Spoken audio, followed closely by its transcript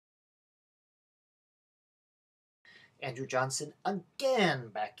Andrew Johnson again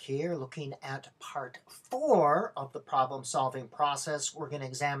back here looking at part 4 of the problem-solving process. We're going to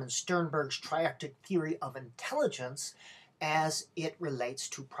examine Sternberg's triarchic theory of intelligence as it relates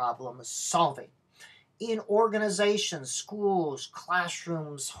to problem solving. In organizations, schools,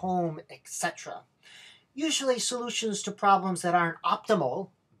 classrooms, home, etc., usually solutions to problems that aren't optimal,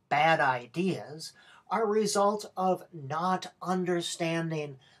 bad ideas, are a result of not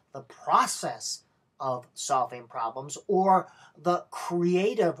understanding the process of solving problems or the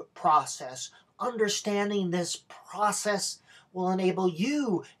creative process. Understanding this process will enable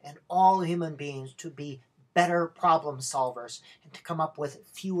you and all human beings to be better problem solvers and to come up with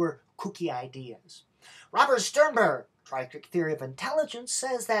fewer kooky ideas. Robert Sternberg, Triatic theory of intelligence,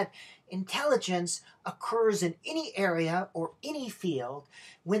 says that intelligence occurs in any area or any field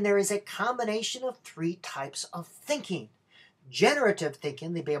when there is a combination of 3 types of thinking. Generative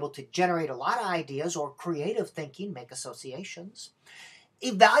thinking, they'd be able to generate a lot of ideas, or creative thinking, make associations.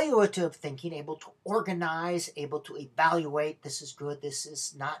 Evaluative thinking, able to organize, able to evaluate, this is good, this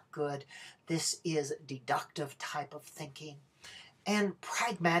is not good, this is deductive type of thinking. And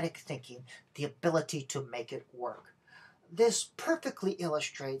pragmatic thinking, the ability to make it work. This perfectly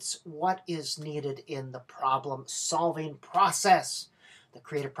illustrates what is needed in the problem-solving process. The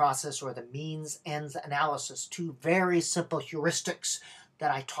creative process, or the means-ends analysis, 2 very simple heuristics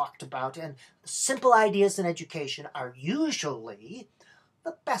that I talked about. And simple ideas in education are usually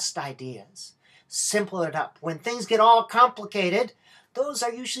the best ideas. Simple it up. When things get all complicated, those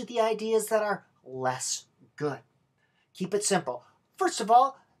are usually the ideas that are less good. Keep it simple. First of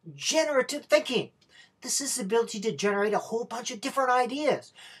all, generative thinking. This is the ability to generate a whole bunch of different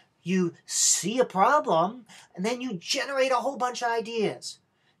ideas. You see a problem, and then you generate a whole bunch of ideas.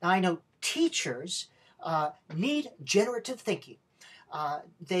 Now, I know teachers need generative thinking.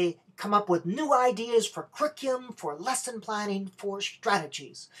 They come up with new ideas for curriculum, for lesson planning, for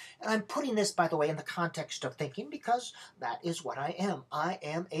strategies. And I'm putting this, by the way, in the context of thinking because that is what I am. I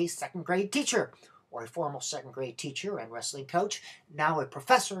am a 2nd grade teacher, or a formal 2nd grade teacher and wrestling coach, now a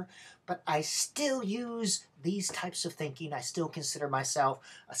professor, but I still use these types of thinking. I still consider myself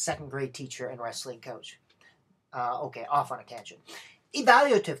a 2nd grade teacher and wrestling coach. Okay, off on a tangent.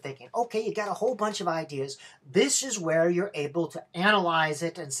 Evaluative thinking. Okay, you got a whole bunch of ideas. This is where you're able to analyze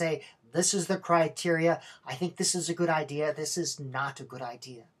it and say, this is the criteria. I think this is a good idea. This is not a good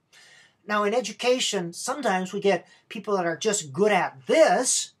idea. Now, in education, sometimes we get people that are just good at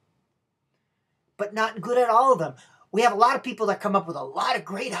this, but not good at all of them. We have a lot of people that come up with a lot of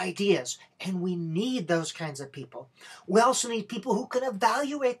great ideas, and we need those kinds of people. We also need people who can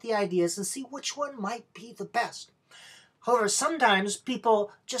evaluate the ideas and see which one might be the best. However, sometimes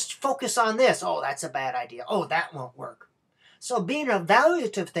people just focus on this. Oh, that's a bad idea. Oh, that won't work. So being an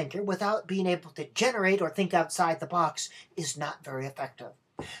evaluative thinker without being able to generate or think outside the box is not very effective.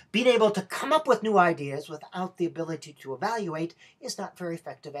 Being able to come up with new ideas without the ability to evaluate is not very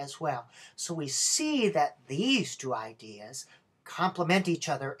effective as well. So we see that these 2 ideas complement each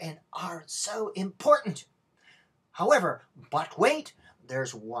other and are so important. However, but wait,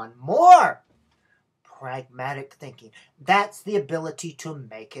 there's one more. Pragmatic thinking. That's the ability to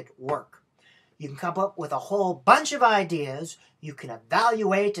make it work. You can come up with a whole bunch of ideas. You can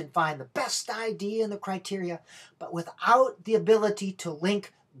evaluate and find the best idea and the criteria, but without the ability to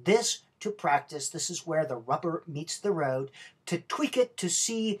link this to practice, this is where the rubber meets the road, to tweak it to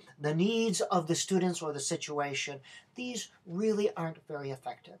see the needs of the students or the situation, these really aren't very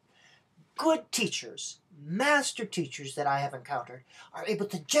effective. Good teachers, master teachers that I have encountered, are able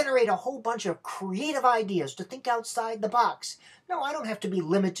to generate a whole bunch of creative ideas, to think outside the box. No, I don't have to be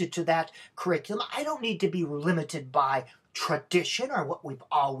limited to that curriculum. I don't need to be limited by tradition or what we've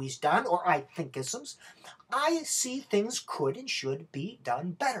always done or I thinkisms. I see things could and should be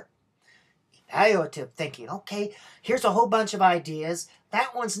done better. Evaluative thinking. Okay, here's a whole bunch of ideas.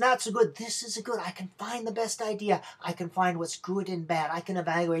 That one's not so good. This is good. I can find the best idea. I can find what's good and bad. I can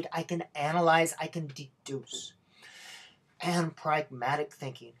evaluate. I can analyze. I can deduce. And pragmatic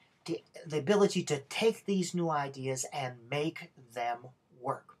thinking. The ability to take these new ideas and make them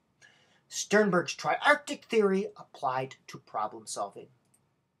work. Sternberg's triarchic theory applied to problem solving.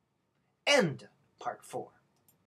 End part 4.